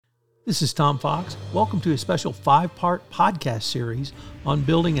This is Tom Fox. Welcome to a special 5-part podcast series on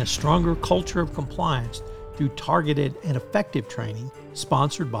building a stronger culture of compliance through targeted and effective training,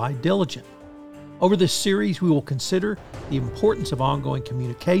 sponsored by Diligent. Over this series, we will consider the importance of ongoing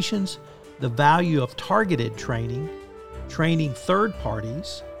communications, the value of targeted training, training third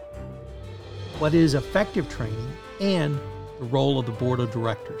parties, what is effective training, and the role of the board of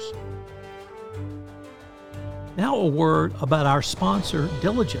directors. Now a word about our sponsor,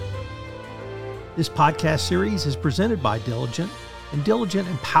 Diligent. This podcast series is presented by Diligent, and Diligent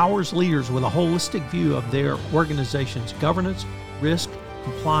empowers leaders with a holistic view of their organization's governance, risk,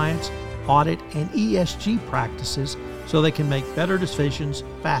 compliance, audit, and ESG practices so they can make better decisions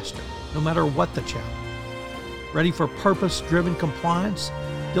faster, no matter what the challenge. Ready for purpose-driven compliance?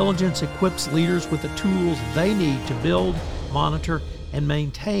 Diligence equips leaders with the tools they need to build, monitor, and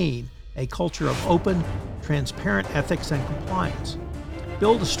maintain a culture of open, transparent ethics and compliance.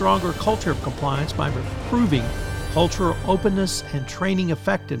 Build a stronger culture of compliance by improving cultural openness and training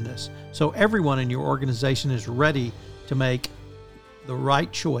effectiveness so everyone in your organization is ready to make the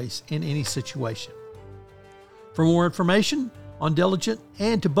right choice in any situation. For more information on Diligent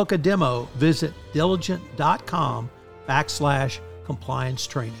and to book a demo, visit diligent.com/compliance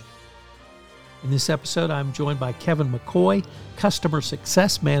training. In this episode, I'm joined by Kevin McCoy, Customer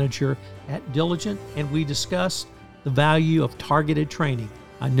Success Manager at Diligent, and we discuss the value of targeted training.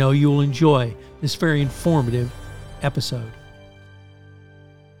 I know you will enjoy this very informative episode.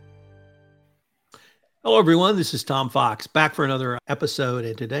 Hello, everyone. This is Tom Fox, back for another episode,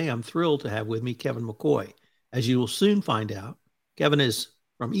 and today I'm thrilled to have with me Kevin McCoy. As you will soon find out, Kevin is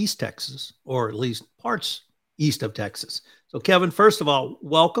from East Texas, or at least parts east of Texas. So, Kevin, first of all,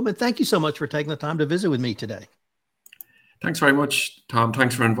 welcome, and thank you so much for taking the time to visit with me today. Thanks very much, Tom.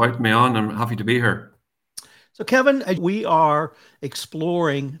 Thanks for inviting me on. I'm happy to be here. So, Kevin, we are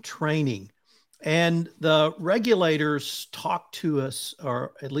exploring training, and the regulators talk to us,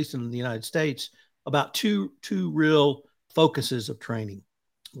 or at least in the United States, about two real focuses of training.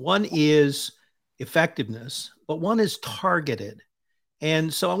 One is effectiveness, but one is targeted. And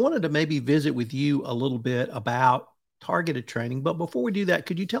so I wanted to maybe visit with you a little bit about targeted training. But before we do that,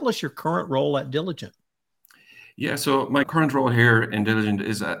 could you tell us your current role at Diligent? Yeah, so my current role here in Diligent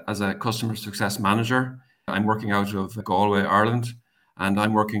is as a customer success manager. I'm working out of Galway, Ireland, and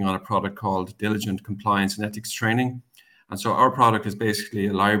I'm working on a product called Diligent Compliance and Ethics Training. And so our product is basically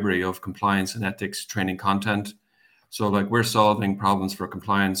a library of compliance and ethics training content. So like we're solving problems for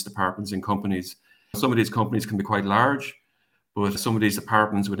compliance departments in companies. Some of these companies can be quite large, but some of these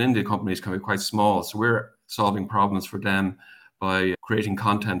departments within the companies can be quite small. So we're solving problems for them by creating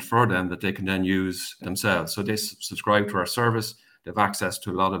content for them that they can then use themselves. So they subscribe to our service. They have access to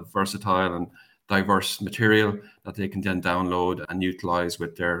a lot of versatile and diverse material that they can then download and utilize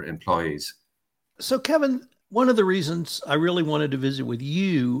with their employees. So, Kevin, one of the reasons I really wanted to visit with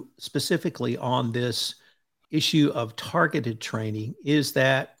you specifically on this issue of targeted training is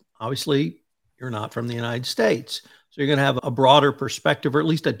that obviously you're not from the United States. So you're going to have a broader perspective, or at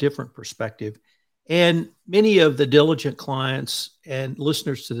least a different perspective. And many of the Diligent clients and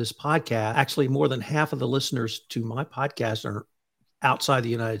listeners to this podcast, actually more than half of the listeners to my podcast are outside the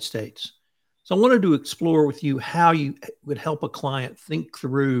United States. So I wanted to explore with you how you would help a client think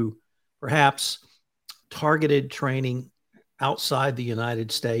through perhaps targeted training outside the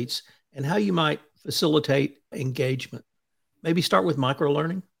United States and how you might facilitate engagement. Maybe start with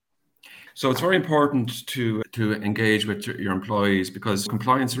microlearning. So it's very important to engage with your employees, because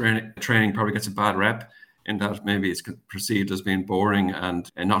compliance training probably gets a bad rep in that maybe it's perceived as being boring and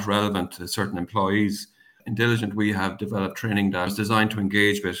not relevant to certain employees. In Diligent, we have developed training that is designed to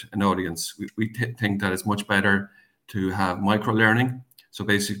engage with an audience. We think that it's much better to have micro-learning. So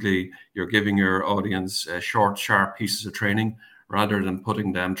basically, you're giving your audience short, sharp pieces of training rather than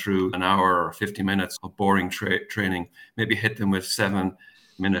putting them through an hour or 50 minutes of boring training. Maybe hit them with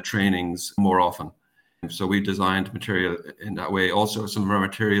 7-minute trainings more often. So we designed material in that way. Also, some of our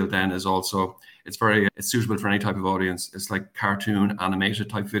material then is also, it's suitable for any type of audience. It's like cartoon animated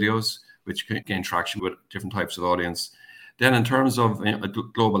type videos, which can gain traction with different types of audience. Then in terms of a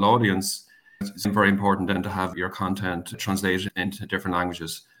global audience, it's very important then to have your content translated into different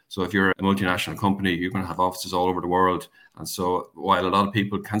languages. So if you're a multinational company, you're going to have offices all over the world. And so while a lot of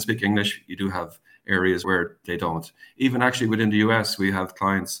people can speak English, you do have areas where they don't. Even actually within the US, we have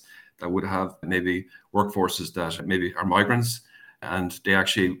clients that would have maybe workforces that maybe are migrants, and they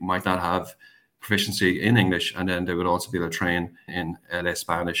actually might not have proficiency in English, and then they would also be able to train in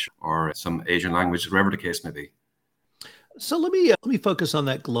Spanish or some Asian language, wherever the case may be. So let me focus on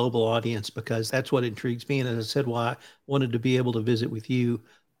that global audience, because that's what intrigues me. And as I said, why I wanted to be able to visit with you.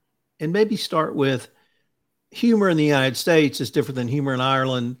 and maybe start with humor in the United States is different than humor in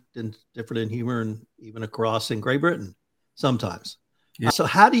Ireland and different than humor even across in Great Britain sometimes. Yeah. So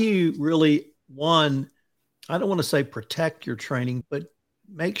how do you really, one, I don't want to say protect your training, but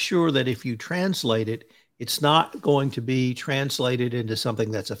make sure that if you translate it, it's not going to be translated into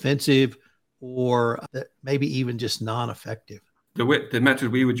something that's offensive or that maybe even just non-effective? The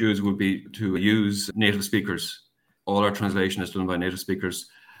method we would use would be to use native speakers. All our translation is done by native speakers.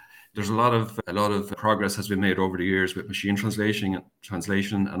 There's a lot of progress has been made over the years with machine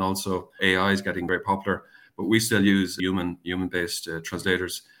translation, and also AI is getting very popular. But we still use human-based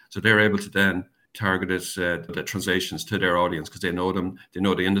translators, so they're able to then target the translations to their audience because they know them, they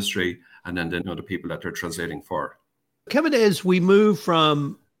know the industry, and then they know the people that they're translating for. Kevin, as we move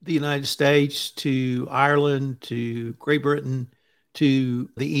from the United States to Ireland to Great Britain to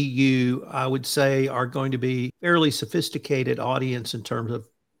the EU, I would say are going to be fairly sophisticated audience in terms of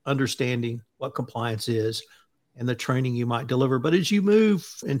understanding what compliance is and the training you might deliver. But as you move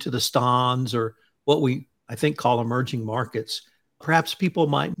into the STANs or what I think call emerging markets, perhaps people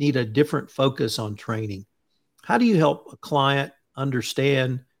might need a different focus on training. How do you help a client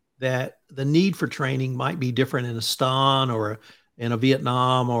understand that the need for training might be different in a STAN or in a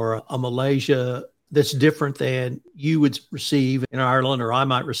Vietnam or a Malaysia that's different than you would receive in Ireland or I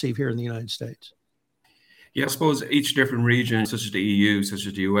might receive here in the United States? Yeah, I suppose each different region, such as the EU, such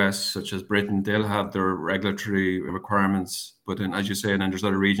as the US, such as Britain, they'll have their regulatory requirements. But then, as you say, then there's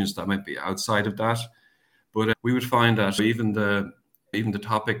other regions that might be outside of that. But we would find that even the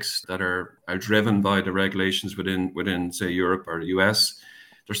topics that are driven by the regulations within say Europe or the US,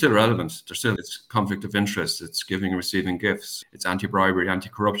 they're still relevant. It's conflict of interest, it's giving and receiving gifts, it's anti-bribery,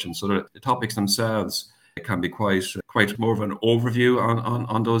 anti-corruption. So the topics themselves can be quite more of an overview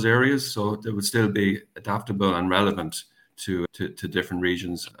on those areas. So they would still be adaptable and relevant to different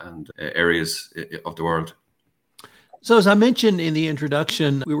regions and areas of the world. So as I mentioned in the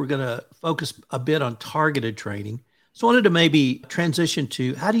introduction, we were going to focus a bit on targeted training. So I wanted to maybe transition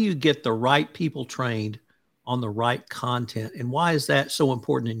to how do you get the right people trained on the right content, and why is that so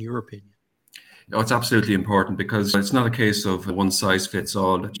important in your opinion? No, it's absolutely important because it's not a case of one size fits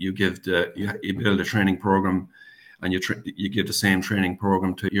all. You build a training program, and you give the same training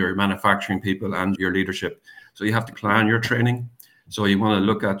program to your manufacturing people and your leadership. So you have to plan your training. So you want to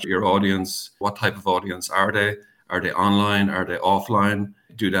look at your audience. What type of audience are they? Are they online? Are they offline?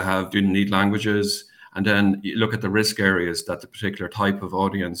 Do they need languages? And then you look at the risk areas that the particular type of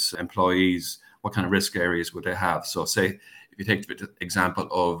audience, employees, what kind of risk areas would they have? So say, if you take the example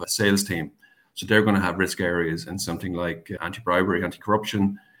of a sales team, so they're going to have risk areas in something like anti-bribery,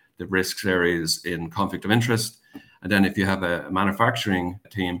 anti-corruption, the risks areas in conflict of interest. And then if you have a manufacturing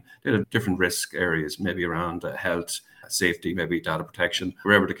team, they have different risk areas, maybe around health, safety, maybe data protection,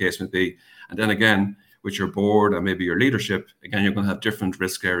 wherever the case may be. And then again, with your board and maybe your leadership, again, you're going to have different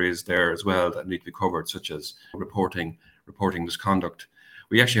risk areas there as well that need to be covered, such as reporting misconduct.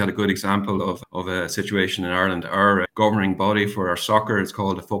 We actually had a good example of a situation in Ireland. Our governing body for our soccer is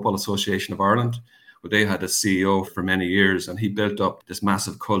called the Football Association of Ireland, where they had a CEO for many years, and he built up this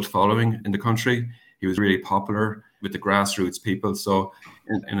massive cult following in the country. He was really popular with the grassroots people. So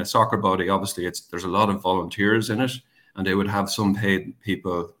in a soccer body, obviously, there's a lot of volunteers in it, and they would have some paid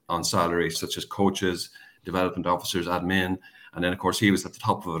people on salary, such as coaches, development officers, admin. And then, of course, he was at the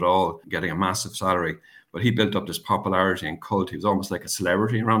top of it all, getting a massive salary. But he built up this popularity and cult. He was almost like a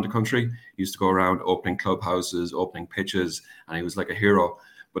celebrity around the country. He used to go around opening clubhouses, opening pitches, and he was like a hero.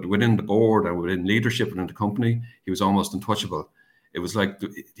 But within the board and within leadership within the company, he was almost untouchable. It was like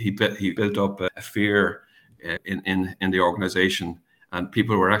he built up a fear in the organization, and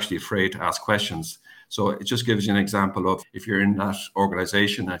people were actually afraid to ask questions. So it just gives you an example of, if you're in that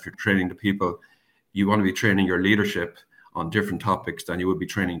organization and if you're training the people, you want to be training your leadership on different topics than you would be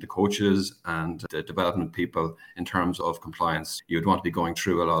training the coaches and the development people in terms of compliance. You would want to be going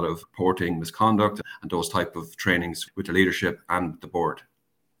through a lot of reporting misconduct and those type of trainings with the leadership and the board.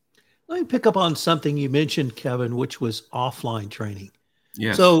 Let me pick up on something you mentioned, Kevin, which was offline training.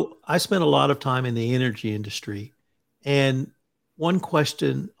 Yes. So I spent a lot of time in the energy industry, and one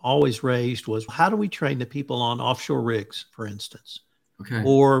question always raised was, how do we train the people on offshore rigs, for instance, Okay.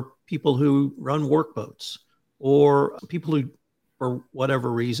 or people who run workboats, or people who, for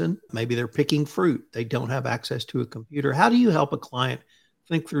whatever reason, maybe they're picking fruit, they don't have access to a computer. How do you help a client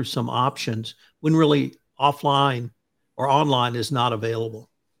think through some options when really offline or online is not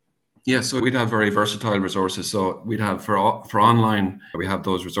available? Yeah, so we'd have very versatile resources. So we'd have for online, we have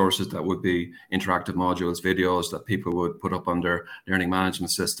those resources that would be interactive modules, videos that people would put up on their learning management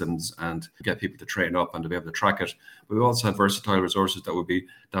systems and get people to train up and to be able to track it. But we also have versatile resources that would be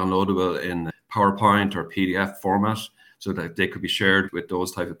downloadable in PowerPoint or PDF format, so that they could be shared with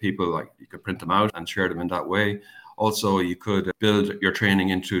those type of people. Like you could print them out and share them in that way. Also, you could build your training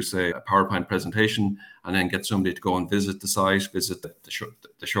into, say, a PowerPoint presentation and then get somebody to go and visit the site, visit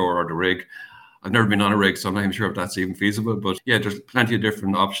the show or the rig. I've never been on a rig, so I'm not even sure if that's even feasible. But yeah, there's plenty of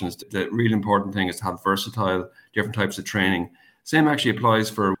different options. The really important thing is to have versatile, different types of training. Same actually applies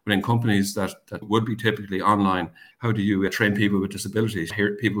for within companies that would be typically online. How do you train people with disabilities,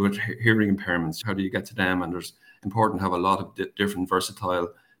 people with hearing impairments? How do you get to them? And there's important to have a lot of different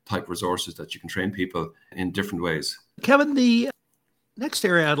versatile type resources that you can train people in different ways. Kevin, the next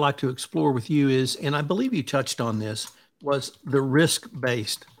area I'd like to explore with you is, and I believe you touched on this, was the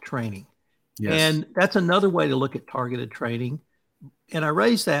risk-based training. Yes. And that's another way to look at targeted training. And I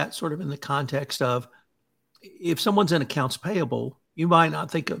raise that sort of in the context of, if someone's in accounts payable, you might not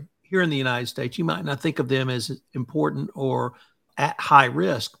think of, here in the United States, you might not think of them as important or at high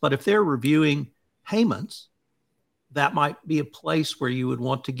risk. But if they're reviewing payments, that might be a place where you would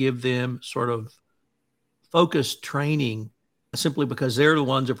want to give them sort of focused training, simply because they're the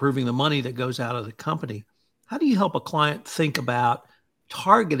ones approving the money that goes out of the company. How do you help a client think about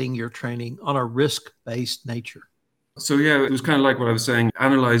targeting your training on a risk-based nature? So yeah, it was kind of like what I was saying,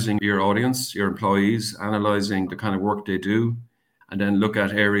 analyzing your audience, your employees, analyzing the kind of work they do, and then look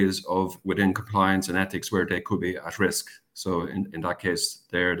at areas of within compliance and ethics where they could be at risk. So in that case,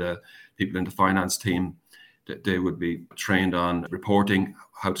 they're the people in the finance team. They would be trained on reporting,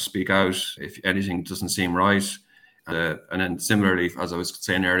 how to speak out if anything doesn't seem right. And then similarly, as I was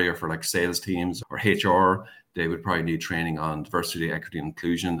saying earlier, for like sales teams or HR, they would probably need training on diversity, equity, and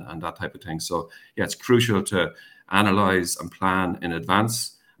inclusion and that type of thing. So yeah, it's crucial to analyze and plan in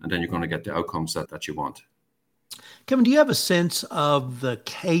advance, and then you're going to get the outcomes that you want. Kevin, do you have a sense of the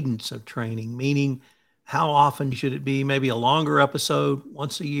cadence of training? Meaning, how often should it be? Maybe a longer episode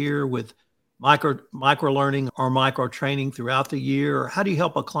once a year with micro learning or micro training throughout the year? Or how do you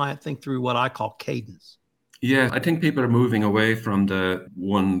help a client think through what I call cadence? Yeah, I think people are moving away from the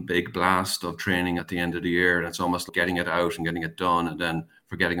one big blast of training at the end of the year. And it's almost getting it out and getting it done and then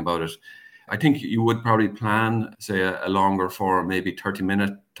forgetting about it. I think you would probably plan, say, a longer form, maybe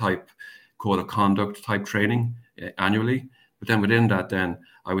 30-minute type code of conduct type training annually. But then within that, then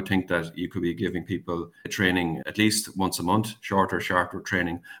I would think that you could be giving people training at least once a month, shorter, sharper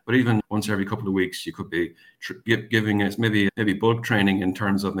training. But even once every couple of weeks, you could be giving us maybe bulk training in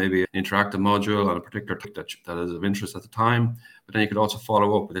terms of maybe an interactive module on a particular topic that is of interest at the time. But then you could also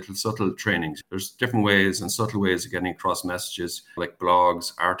follow up with little subtle trainings. There's different ways and subtle ways of getting across messages, like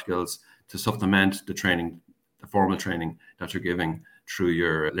blogs, articles, to supplement the training, the formal training that you're giving through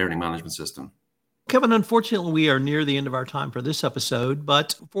your learning management system. Kevin, unfortunately, we are near the end of our time for this episode.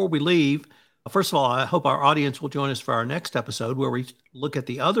 But before we leave, first of all, I hope our audience will join us for our next episode where we look at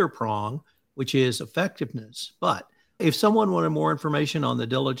the other prong, which is effectiveness. But if someone wanted more information on the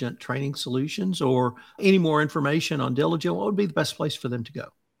Diligent Training Solutions or any more information on Diligent, what would be the best place for them to go?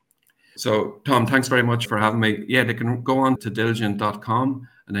 So, Tom, thanks very much for having me. Yeah, they can go on to diligent.com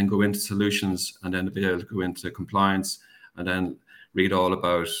and then go into solutions and then be able to go into compliance and then read all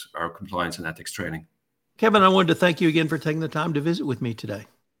about our compliance and ethics training. Kevin, I wanted to thank you again for taking the time to visit with me today.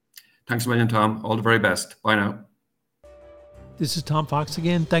 Thanks a million, Tom. All the very best. Bye now. This is Tom Fox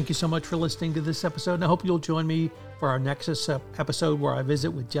again. Thank you so much for listening to this episode. And I hope you'll join me for our next episode where I visit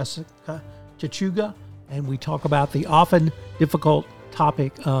with Jessica Chachuga and we talk about the often difficult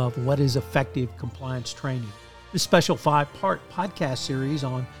topic of what is effective compliance training. This special 5-part podcast series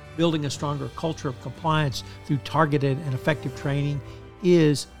on building a stronger culture of compliance through targeted and effective training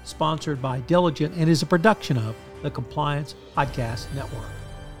is sponsored by Diligent and is a production of the Compliance Podcast Network.